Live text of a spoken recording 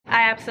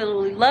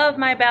absolutely love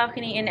my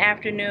balcony in the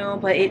afternoon,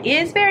 but it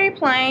is very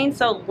plain,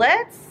 so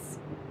let's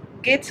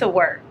get to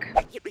work.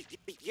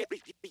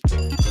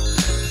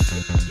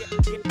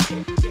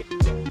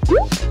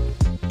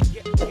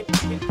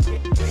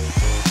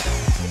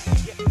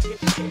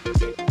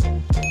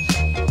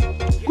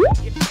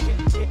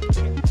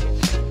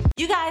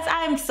 You guys,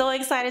 I am so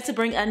excited to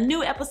bring a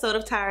new episode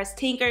of Tyra's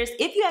Tinkers.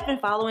 If you have been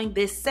following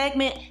this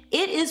segment,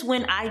 it is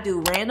when I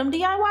do random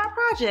DIY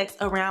projects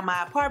around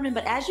my apartment.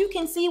 But as you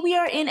can see, we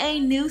are in a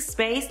new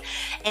space.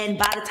 And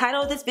by the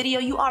title of this video,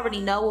 you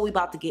already know what we're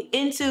about to get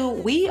into.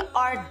 We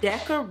are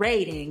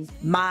decorating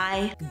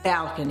my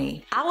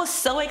balcony. I was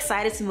so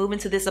excited to move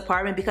into this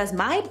apartment because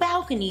my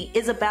balcony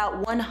is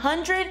about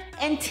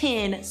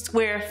 110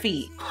 square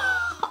feet.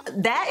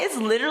 That is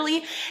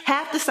literally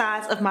half the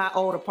size of my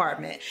old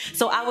apartment.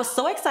 So I was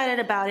so excited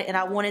about it, and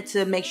I wanted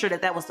to make sure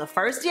that that was the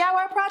first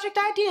DIY project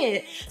I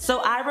did.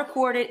 So I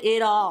recorded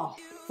it all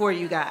for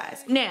you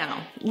guys.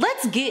 Now,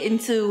 let's get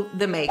into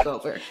the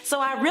makeover. So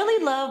I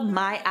really love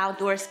my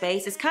outdoor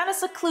space. It's kind of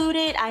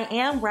secluded. I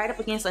am right up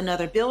against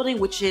another building,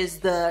 which is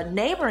the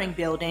neighboring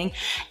building.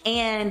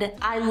 And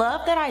I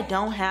love that I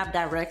don't have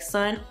direct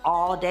sun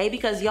all day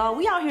because y'all,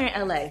 we out here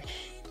in LA.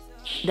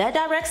 That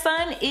direct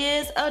sun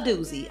is a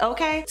doozy,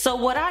 okay? So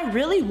what I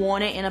really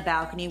wanted in a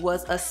balcony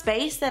was a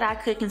space that I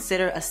could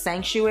consider a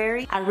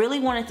sanctuary. I really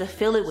wanted to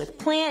fill it with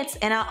plants,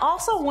 and I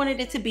also wanted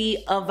it to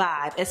be a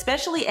vibe,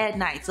 especially at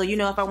night. So, you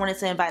know, if I wanted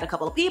to invite a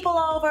couple of people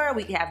over,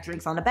 we could have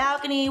drinks on the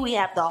balcony, we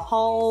have the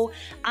whole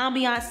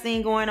ambiance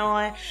thing going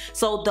on.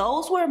 So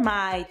those were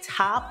my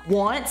top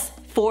wants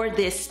for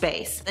this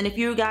space. And if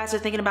you guys are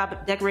thinking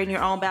about decorating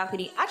your own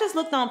balcony, I just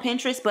looked on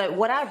Pinterest, but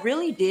what I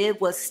really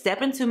did was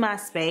step into my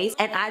space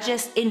and I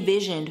just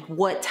envisioned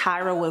what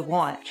Tyra would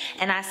want.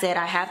 And I said,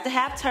 I have to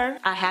have turf,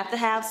 I have to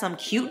have some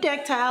cute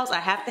deck tiles,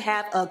 I have to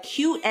have a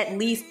cute at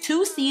least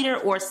 2-seater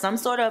or some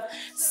sort of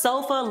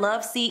sofa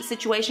love seat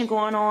situation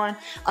going on,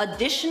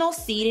 additional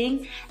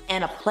seating,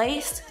 and a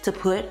place to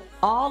put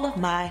all of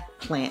my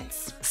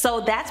plants.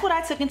 So that's what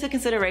I took into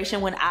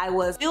consideration when I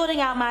was building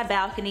out my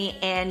balcony,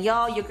 and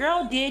y'all, your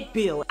girl did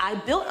build. I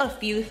built a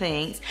few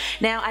things.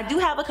 Now, I do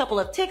have a couple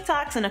of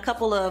TikToks and a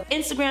couple of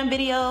Instagram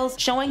videos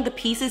showing the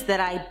pieces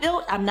that I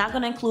built. I'm not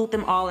gonna include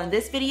them all in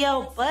this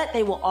video, but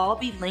they will all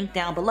be linked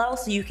down below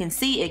so you can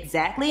see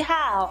exactly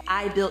how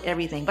I built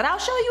everything. But I'll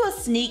show you a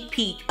sneak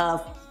peek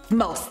of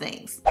most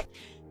things.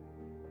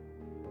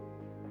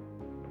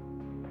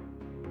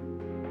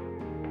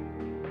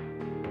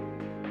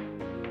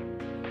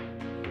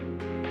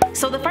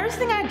 So the first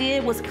thing I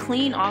did was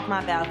clean off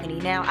my balcony.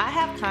 Now I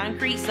have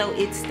concrete so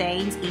it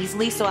stains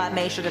easily, so I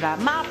made sure that I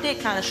mopped it,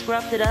 kind of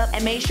scrubbed it up,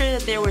 and made sure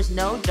that there was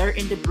no dirt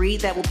and debris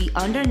that will be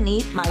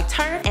underneath my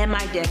turf and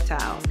my deck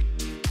tiles.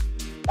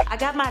 I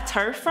got my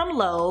turf from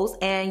Lowe's,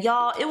 and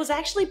y'all, it was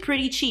actually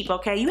pretty cheap,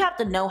 okay? You have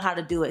to know how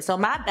to do it. So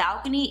my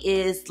balcony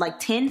is like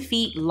 10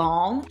 feet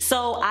long.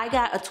 So I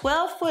got a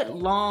 12-foot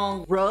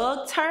long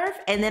rug turf,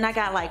 and then I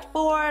got like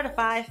 4 to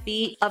 5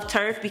 feet of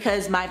turf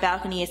because my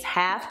balcony is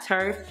half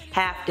turf,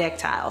 half deck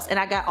tiles. And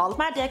I got all of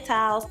my deck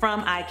tiles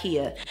from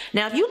Ikea.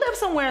 Now, if you live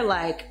somewhere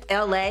like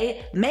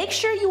LA, make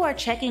sure you are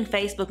checking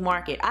Facebook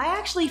Market. I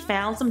actually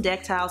found some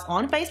deck tiles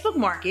on Facebook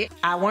Market.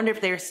 I wonder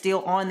if they're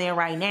still on there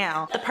right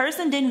now. The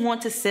person didn't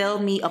want to sell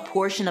me a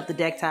portion of the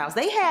deck tiles.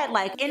 They had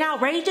like an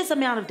outrageous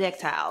amount of deck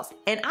tiles,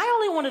 and I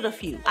only wanted a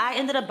few. I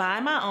ended up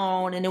buying my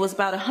own, and it was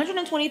about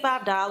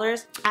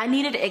 $125. I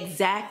needed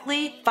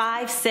exactly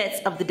 5 sets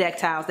of the deck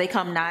tiles. They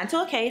come 9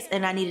 to a case,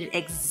 and I needed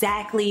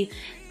exactly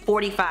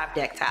 45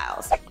 deck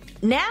tiles.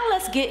 Now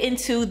let's get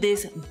into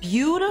this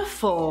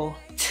beautiful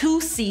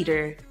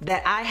 2-seater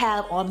that I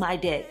have on my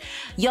deck.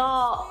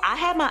 Y'all, I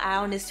had my eye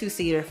on this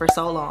 2-seater for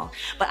so long,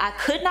 but I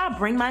could not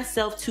bring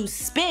myself to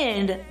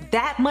spend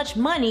that much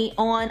money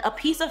on a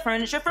piece of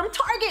furniture from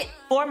Target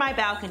for my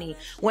balcony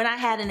when I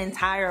had an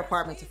entire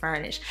apartment to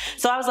furnish.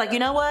 So I was like, you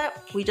know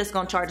what? We just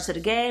gonna charge it to the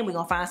game. We're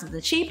gonna find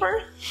something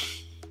cheaper.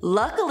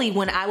 Luckily,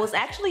 when I was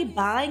actually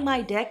buying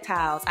my deck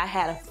tiles, I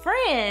had a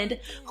friend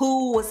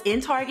who was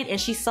in Target and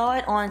she saw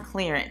it on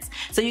clearance.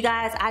 So you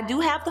guys, I do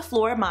have the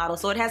floor model.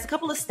 So it has a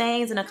couple of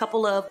stains and a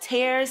couple of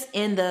tears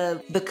in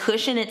the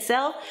cushion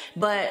itself,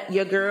 but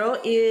your girl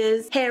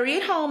is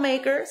Harriet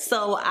Homemaker,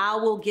 so I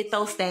will get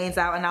those stains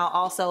out, and I'll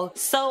also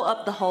sew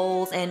up the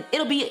holes, and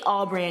it'll be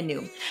all brand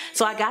new.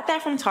 So I got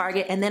that from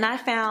Target, and then I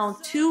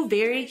found 2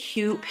 very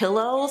cute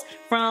pillows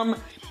from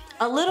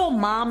a little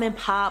mom and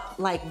pop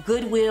like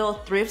Goodwill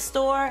thrift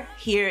store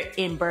here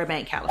in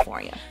Burbank,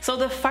 California. So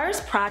the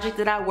first project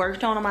that I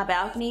worked on my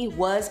balcony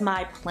was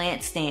my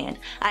plant stand.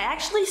 I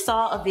actually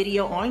saw a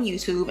video on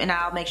YouTube, and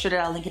I'll make sure that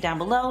I'll link it down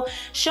below,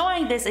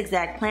 showing this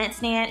exact plant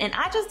stand, and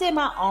I just did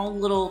my own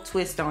little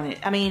twist on it.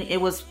 I mean,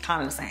 it was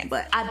kind of the same,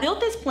 but I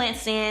built this plant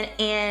stand,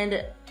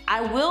 and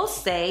I will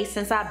say,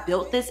 since I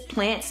built this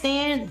plant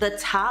stand, the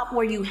top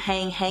where you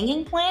hang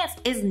hanging plants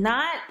is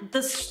not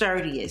the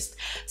sturdiest.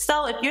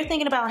 So if you're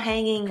thinking about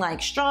hanging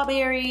like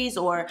strawberries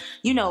or,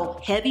 you know,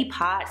 heavy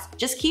pots,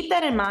 just keep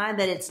that in mind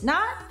that it's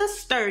not the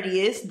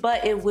sturdiest,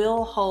 but it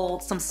will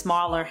hold some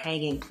smaller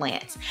hanging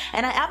plants.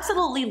 And I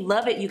absolutely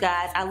love it, you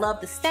guys. I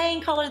love the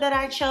stain color that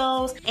I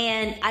chose,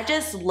 and I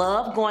just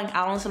love going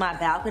out onto my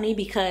balcony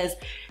because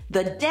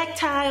the deck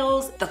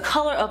tiles, the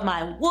color of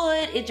my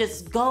wood, it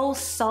just goes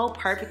so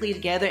perfectly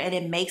together and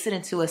it makes it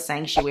into a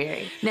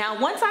sanctuary.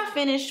 Now, once I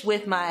finished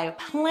with my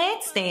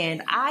plant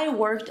stand, I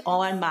worked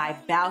on my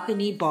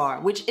balcony bar,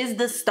 which is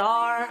the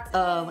star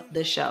of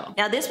the show.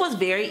 Now, this was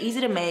very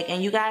easy to make,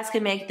 and you guys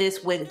can make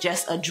this with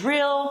just a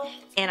drill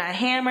and a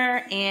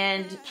hammer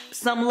and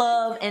some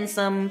love and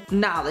some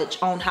knowledge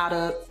on how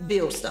to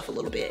build stuff a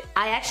little bit.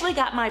 I actually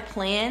got my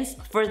plans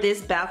for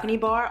this balcony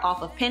bar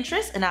off of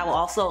Pinterest, and I will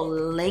also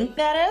link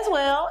that as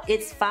well.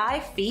 It's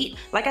 5 feet.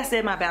 Like I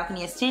said, my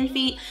balcony is 10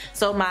 feet,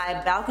 so my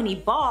balcony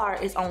bar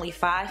is only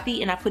 5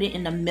 feet, and I put it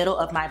in the middle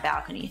of my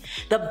balcony.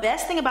 The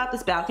best thing about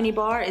this balcony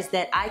bar is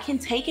that I can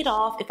take it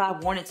off if I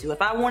wanted to.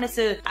 If I wanted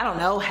to, I don't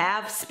know,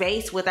 have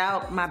space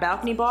without my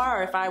balcony bar,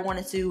 or if I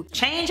wanted to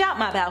change out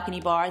my balcony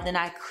bar, then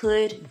I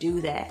could do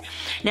that.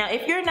 Now,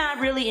 if you're not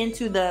really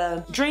into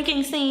the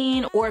drinking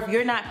scene, or if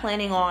you're not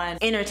planning on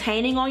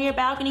entertaining on your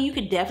balcony, you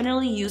could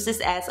definitely use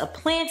this as a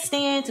plant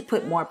stand to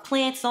put more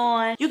plants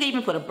on. You could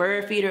even put a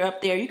bird feeder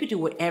up there. You could do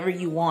whatever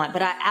you want,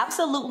 but I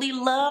absolutely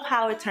love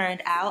how it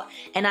turned out.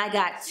 And I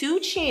got 2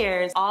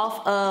 chairs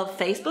off of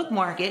Facebook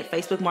Market.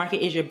 Facebook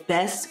Market is your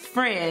best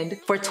friend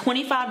for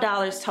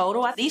 $25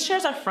 total. These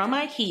chairs are from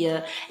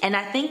Ikea, and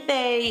I think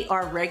they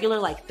are regular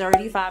like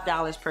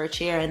 $35 per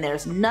chair, and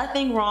there's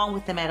nothing wrong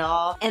with them at all.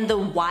 And the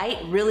white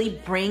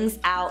really brings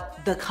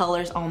out the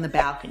colors on the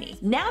balcony.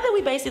 Now that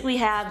we basically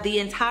have the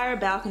entire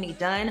balcony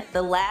done,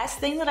 the last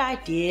thing that I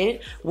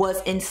did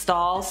was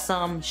install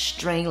some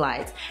string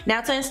lights.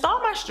 Now, to install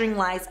my string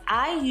lights,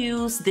 I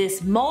use this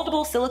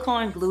moldable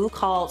silicone glue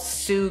called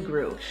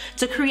Sugru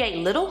to create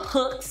little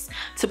hooks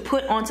to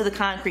put onto the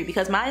concrete,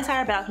 because my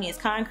entire balcony is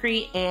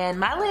concrete and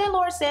my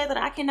landlord said that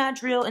I cannot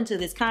drill into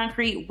this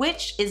concrete,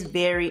 which is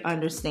very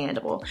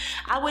understandable.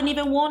 I wouldn't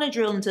even want to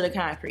drill into the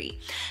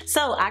concrete.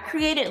 So I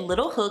created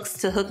little hooks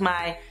to hook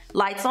my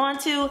lights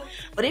onto,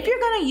 but if you're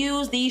gonna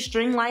use these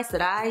string lights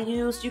that I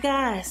used, you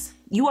guys,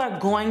 you are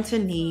going to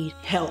need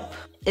help.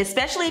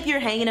 Especially if you're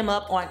hanging them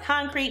up on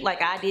concrete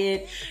like I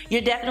did, you're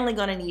definitely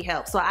gonna need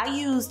help. So I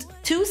used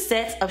 2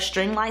 sets of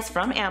string lights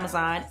from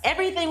Amazon.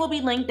 Everything will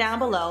be linked down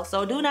below,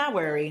 so do not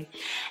worry.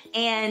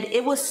 And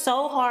it was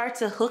so hard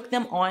to hook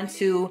them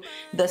onto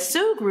the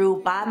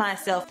Sugru by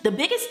myself. The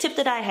biggest tip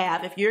that I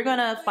have, if you're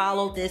gonna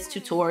follow this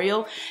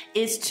tutorial,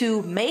 is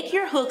to make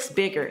your hooks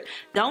bigger.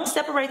 Don't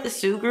separate the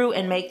Sugru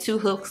and make 2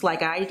 hooks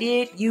like I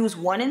did. Use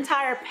 1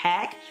 entire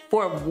pack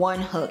for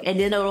 1 hook, and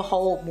then it'll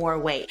hold more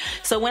weight.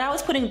 So when I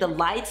was putting the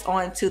lights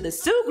onto the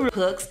Sugru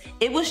hooks,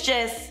 it was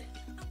just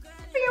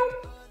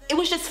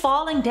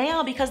falling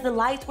down because the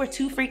lights were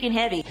too freaking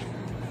heavy.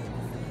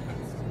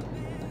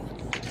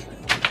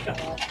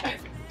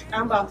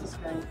 I'm about to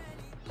scream.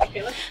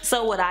 Okay,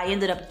 so what I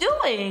ended up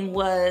doing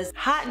was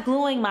hot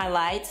gluing my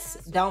lights.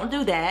 Don't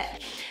do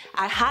that.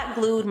 I hot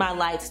glued my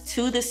lights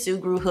to the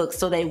Sugru hooks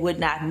so they would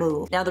not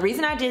move. Now, the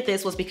reason I did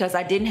this was because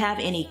I didn't have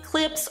any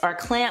clips or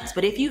clamps,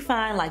 but if you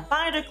find like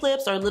binder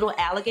clips or little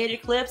alligator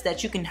clips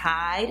that you can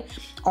hide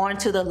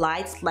onto the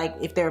lights, like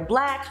if they're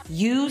black,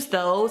 use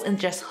those and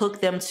just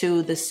hook them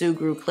to the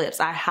Sugru clips.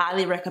 I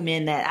highly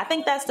recommend that. I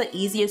think that's the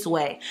easiest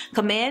way.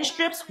 Command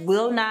strips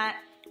will not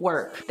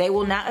work. They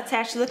will not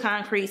attach to the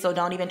concrete, so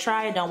don't even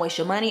try it. Don't waste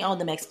your money on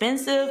them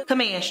expensive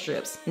command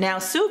strips. Now,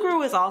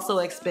 Sugru is also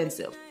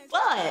expensive,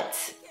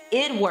 but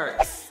it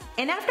works.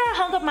 And after I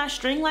hung up my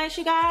string lights,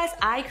 you guys,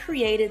 I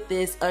created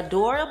this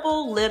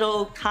adorable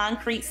little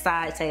concrete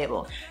side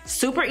table.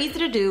 Super easy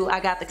to do. I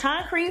got the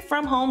concrete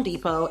from Home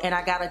Depot, and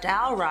I got a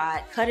dowel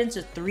rod cut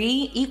into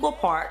 3 equal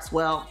parts.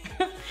 Well,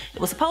 it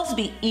was supposed to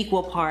be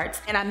equal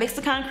parts. And I mixed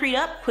the concrete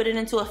up, put it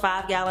into a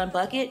 5-gallon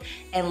bucket,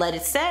 and let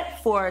it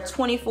set for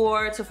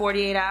 24 to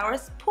 48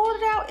 hours. Pulled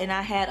it out, and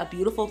I had a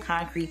beautiful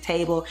concrete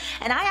table.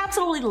 And I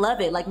absolutely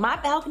love it. Like, my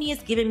balcony is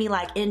giving me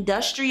like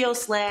industrial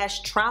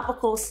 /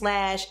 tropical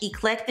 /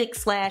 eclectic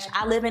 /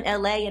 I live in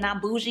LA and I'm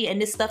bougie and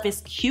this stuff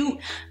is cute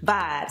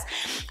vibes.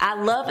 I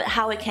love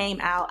how it came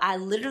out. I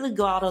literally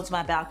go out onto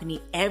my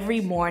balcony every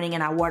morning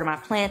and I water my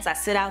plants. I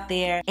sit out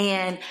there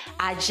and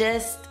I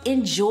just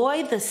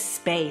enjoy the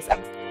space.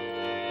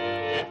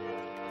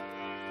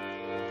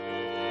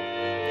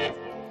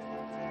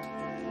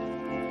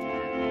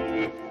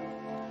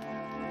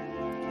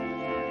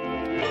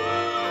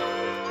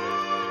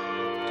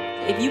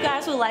 If you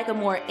guys would like a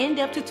more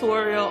in-depth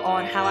tutorial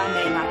on how I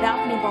made my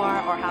balcony bar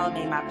or how I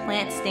made my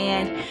plant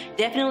stand,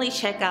 definitely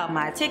check out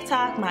my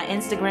TikTok, my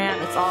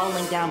Instagram. It's all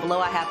linked down below.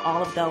 I have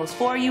all of those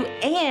for you.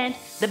 And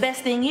the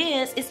best thing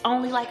is, it's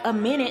only like a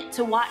minute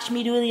to watch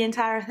me do the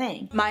entire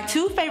thing. My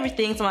 2 favorite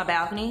things on my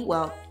balcony,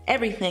 well,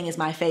 Everything is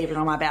my favorite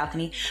on my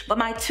balcony. But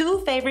my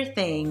two favorite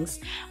things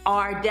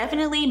are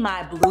definitely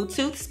my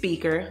Bluetooth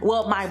speaker.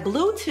 Well, my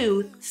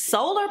Bluetooth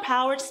solar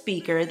powered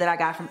speaker that I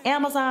got from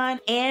Amazon,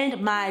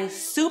 and my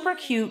super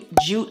cute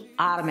jute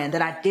ottoman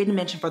that I didn't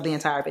mention for the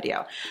entire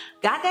video.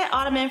 Got that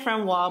ottoman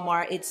from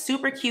Walmart. It's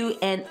super cute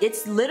and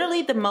it's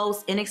literally the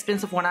most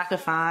inexpensive one I could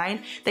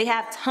find. They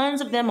have tons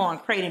of them on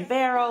Crate and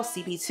Barrel,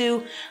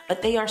 CB2,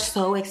 but they are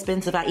so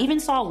expensive. I even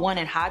saw one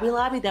in Hobby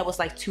Lobby that was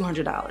like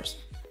 $200.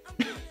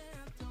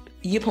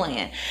 You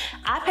playing.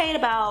 I paid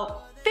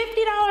about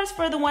 $50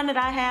 for the one that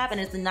I have, and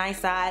it's a nice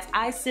size.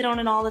 I sit on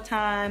it all the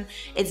time.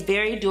 It's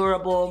very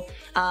durable.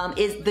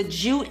 The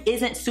jute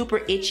isn't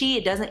super itchy.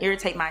 It doesn't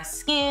irritate my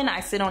skin. I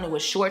sit on it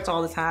with shorts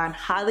all the time.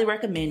 Highly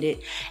recommend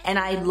it. And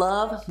I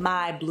love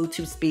my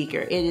Bluetooth speaker.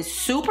 It is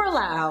super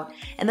loud,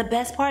 and the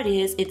best part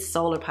is it's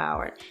solar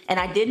powered. And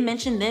I did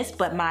mention this,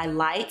 but my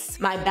lights,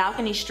 my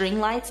balcony string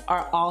lights,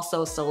 are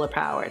also solar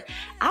powered.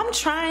 I'm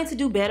trying to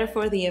do better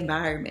for the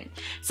environment.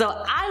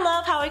 So I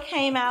love how it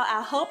came out.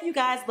 I hope you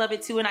guys love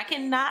it too, and I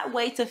cannot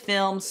wait to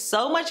film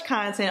so much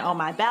content on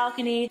my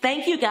balcony.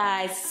 Thank you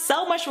guys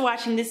so much for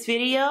watching this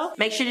video.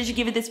 Make sure that you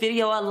give this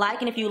video a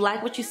like, and if you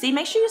like what you see,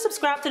 make sure you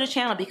subscribe to the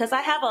channel because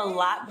I have a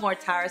lot more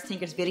Tyra's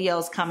Tinkers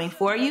videos coming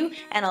for you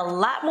and a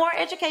lot more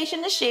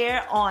education to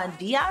share on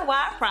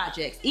DIY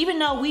projects, even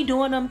though we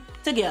doing them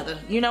together.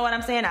 You know what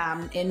I'm saying?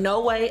 I'm in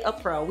no way a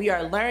pro. We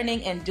are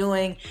learning and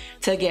doing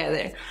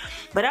together.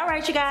 But all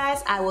right, you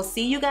guys, I will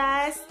see you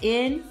guys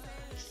in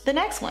the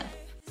next one.